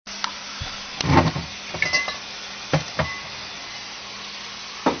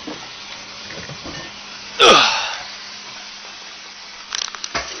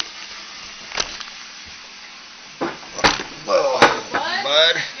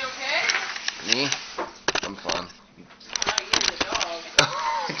Me? I'm fun. You're the dog.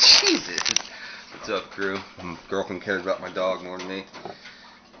 Jesus. What's up, crew? My girlfriend cares about my dog more than me.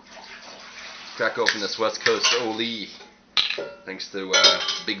 Crack open this West Coast Oli. Thanks to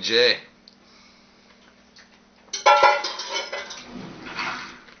BigJ.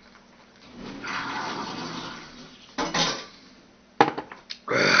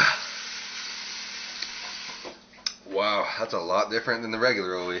 Wow, that's a lot different than the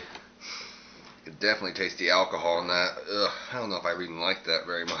regular Oli. You could definitely taste the alcohol in that. Ugh, I don't know if I even like that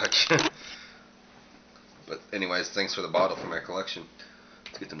very much. But anyways, thanks for the bottle for my collection.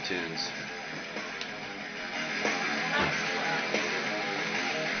 Let's get them tunes.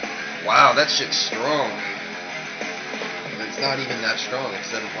 Wow, that shit's strong. And it's not even that strong. It's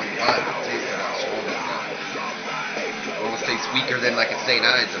 7.5. It tastes a lot stronger than that. It almost tastes weaker than like a St.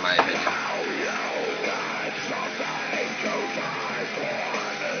 Ides in my opinion.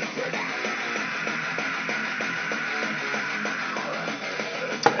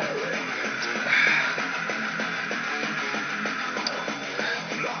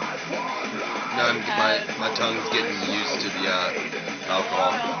 My tongue's getting used to the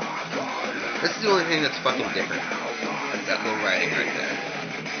alcohol. This is the only thing that's fucking different. That little writing right there.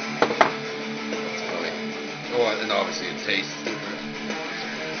 That's funny. Oh, and obviously it tastes different.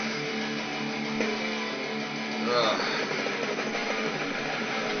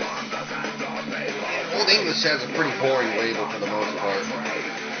 Old English has a pretty boring label for the most part,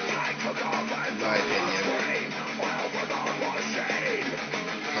 in my opinion.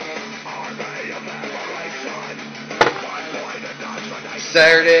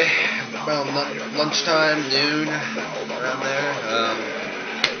 Saturday, about lunchtime, noon, around there.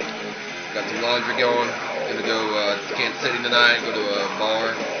 Got some laundry going. Gonna go to Kansas City tonight, go to a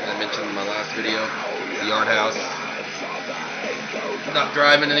bar I mentioned in my last video, the Yard House. Not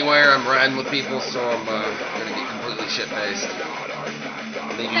driving anywhere, I'm riding with people, so I'm gonna get completely shit-faced.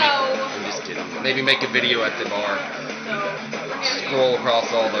 Maybe I'm just kidding. Maybe make a video at the bar. Scroll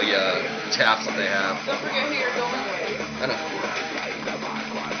across all the taps that they have. Don't forget who you're going with. I know.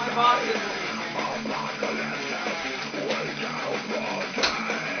 My boss is.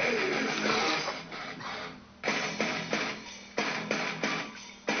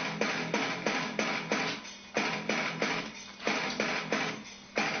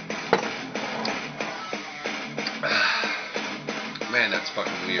 Man, that's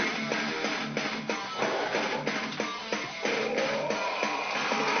fucking weird.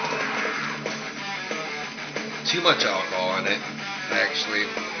 Too much alcohol in it, actually,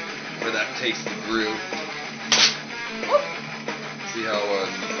 for that taste of brew. See how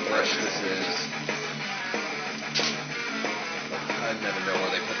fresh this is. I never know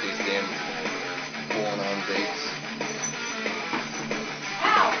where they put these damn born-on dates.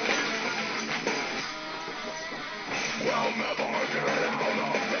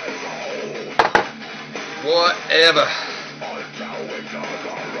 Whatever.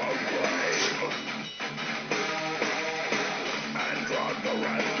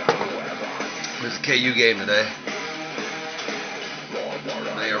 There's a KU game today.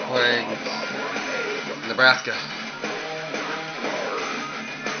 They are playing Nebraska.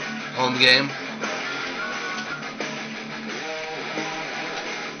 Home game.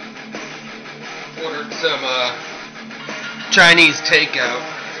 Ordered some Chinese takeout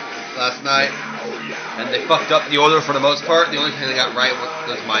last night, and they fucked up the order for the most part. The only thing they got right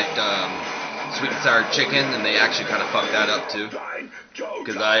was my sweet and sour chicken, and they actually kind of fucked that up too.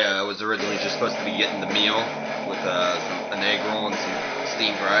 Because I was originally just supposed to be getting the meal with an egg roll and some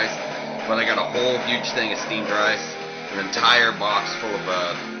steamed rice, but I got a whole huge thing of steamed rice, an entire box full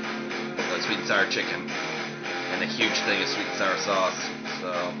of sweet and sour chicken, and a huge thing of sweet and sour sauce.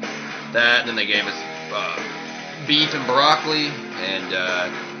 So that, and then they gave us beef and broccoli and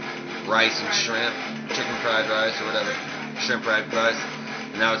rice and shrimp, chicken fried rice or whatever, shrimp fried rice.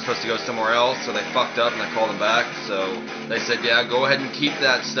 Now it's supposed to go somewhere else, so they fucked up, and I called them back. So they said, yeah, go ahead and keep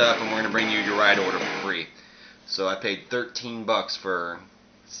that stuff, and we're going to bring you your ride order for free. So I paid $13 for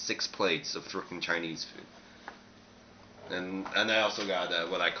 6 plates of frickin' Chinese food. And I also got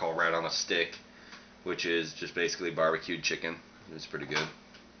what I call right on a stick, which is just basically barbecued chicken. It's pretty good.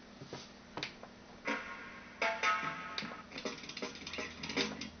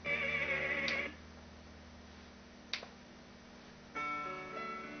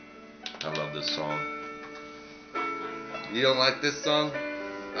 I love this song. You don't like this song?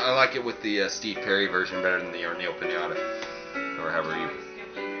 I like it with the Steve Perry version better than the Neil Pinata. Or however you...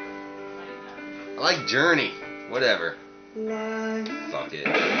 I like Journey. Whatever. Fuck it.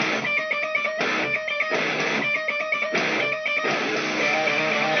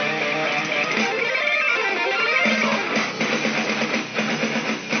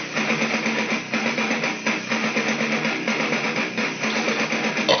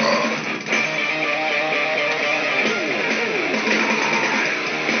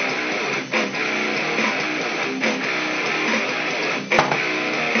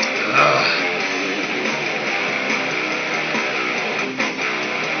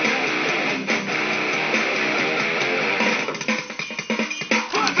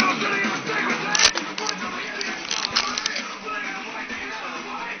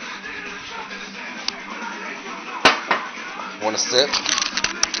 Want a sip?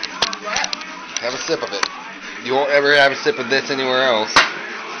 What? Have a sip of it. You won't ever have a sip of this anywhere else in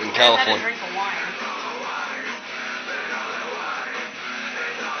I had a California. drink of wine.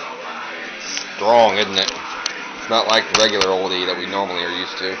 Strong, isn't it? It's not like regular oldie that we normally are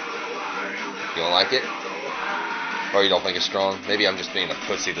used to. You don't like it? Or you don't think it's strong? Maybe I'm just being a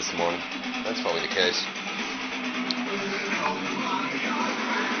pussy this morning. That's probably the case.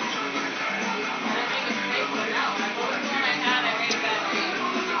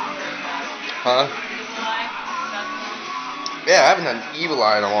 Huh? Yeah, I haven't done Evil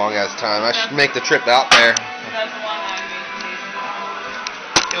Eye in a long ass time. I should make the trip out there. That's the one I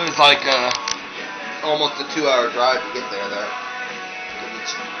made. It was like almost a 2-hour drive to get there.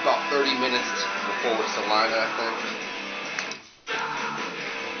 It's about 30 minutes before Salina, I think.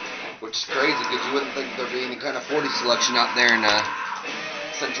 Which is crazy because you wouldn't think there'd be any kind of 40 selection out there in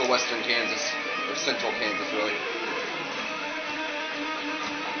central western Kansas. Or central Kansas, really.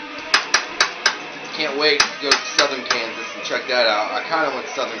 Can't wait to go to southern Kansas and check that out. I kind of went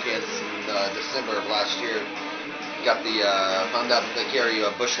to southern Kansas in December of last year. Got the, found out that they carry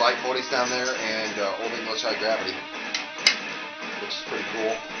Busch Light 40s down there and Old English High Gravity, which is pretty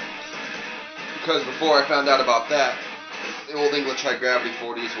cool. Because before I found out about that, the Old English High Gravity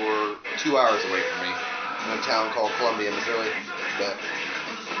 40s were 2 hours away from me in a town called Columbia, Missouri. But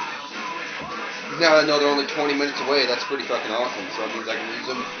now I know they're only 20 minutes away. That's pretty fucking awesome. So that means I can use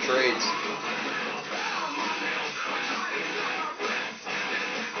them for trades.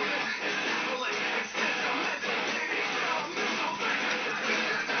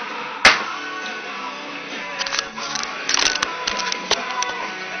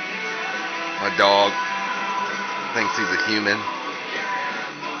 My dog thinks he's a human.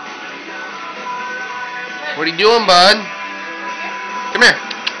 What are you doing, bud? Come here.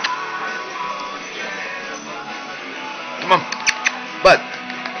 Come on. Bud.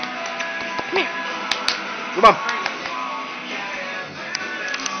 Come here. Come on.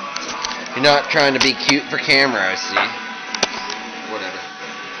 You're not trying to be cute for camera, I see. Whatever.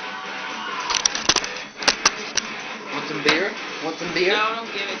 Want some beer? Want some beer? No,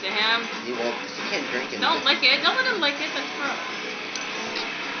 don't give it to him. You won't. You can't drink it. Don't lick it. Don't let him lick it. That's gross.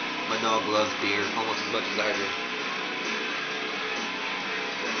 My dog loves beer almost as much as I do.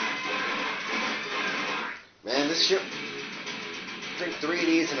 Man, this shit. Drink 3 of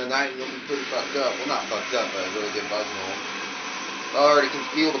these in a night and you'll be pretty fucked up. Well, not fucked up, but a really good buzz going. I already can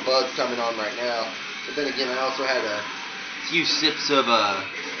feel the buzz coming on right now. But then again, I also had a few sips of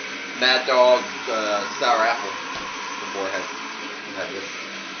Mad Dog sour apple before I had this.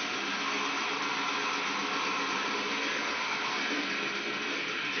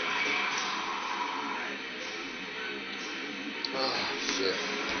 Oh, shit.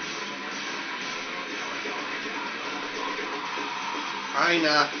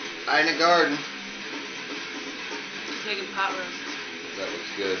 Ina Garden. She's making pot roast. That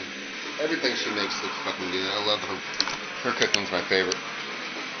looks good. Everything she makes looks fucking good. I love her. Her cooking's my favorite.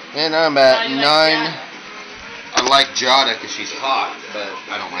 And I'm at 9. I like Jada because she's hot, but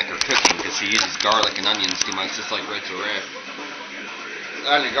I don't like her cooking because she uses garlic and onions too much, just like Rachel Ray.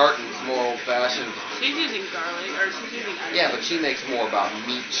 Ina Garten's more old-fashioned. She's using garlic, or she's using onions. Yeah, but she makes more about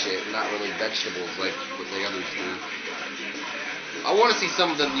meat shit, not really vegetables like what the others do. I want to see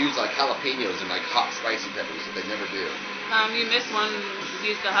some of them use like jalapenos and like hot spicy peppers that they never do. You missed one.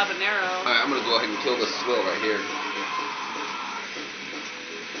 Used the habanero. Alright, I'm gonna go ahead and kill this swill right here.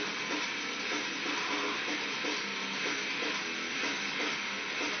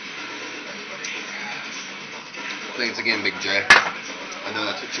 Thanks again, Big J. I know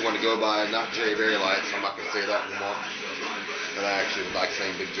that's what you want to go by, not J Very Light, so I'm not gonna say that anymore. But I actually would like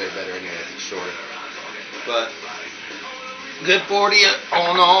saying Big J better anyway, it's shorter. But good 40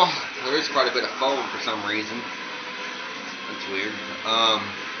 all in all. There is quite a bit of foam for some reason. That's weird.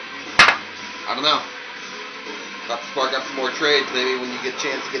 I don't know. About to spark up some more trades maybe when you get a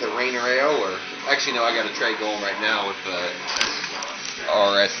chance to get a Rainer Ale or... Actually, no, I got a trade going right now with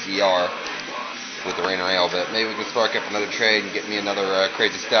RSCR with the Rainer Ale, but maybe we can spark up another trade and get me another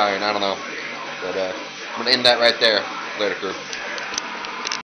Crazy Stallion. I don't know. But I'm going to end that right there. Later, crew.